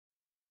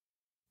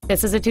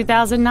This is a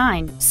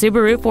 2009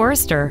 Subaru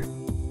Forester.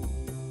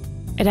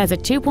 It has a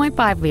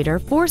 2.5-liter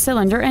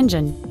four-cylinder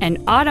engine,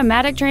 an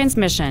automatic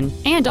transmission,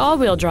 and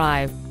all-wheel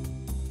drive.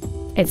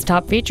 Its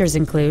top features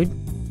include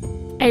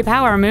a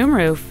power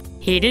moonroof,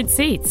 heated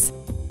seats,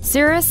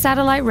 Sirius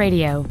satellite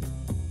radio,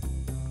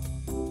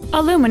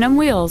 aluminum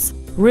wheels,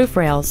 roof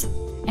rails,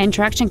 and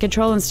traction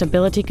control and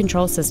stability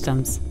control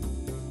systems.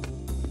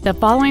 The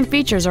following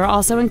features are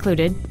also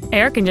included: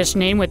 air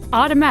conditioning with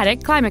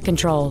automatic climate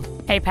control,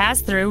 a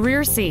pass-through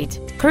rear seat,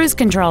 cruise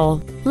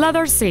control,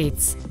 leather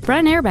seats,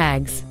 front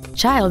airbags,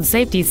 child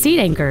safety seat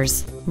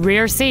anchors,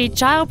 rear seat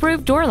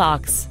child-proof door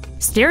locks,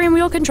 steering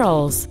wheel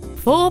controls,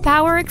 full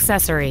power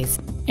accessories,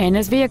 and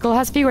this vehicle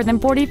has fewer than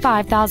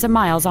 45,000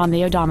 miles on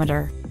the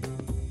odometer.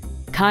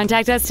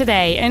 Contact us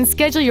today and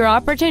schedule your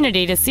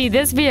opportunity to see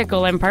this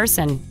vehicle in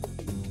person.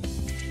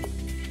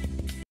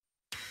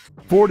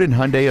 Ford and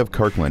Hyundai of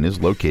Kirkland is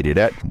located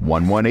at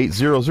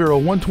 11800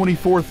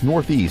 124th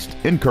Northeast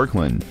in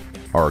Kirkland.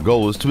 Our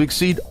goal is to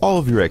exceed all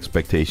of your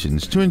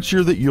expectations to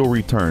ensure that you'll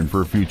return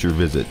for future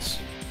visits.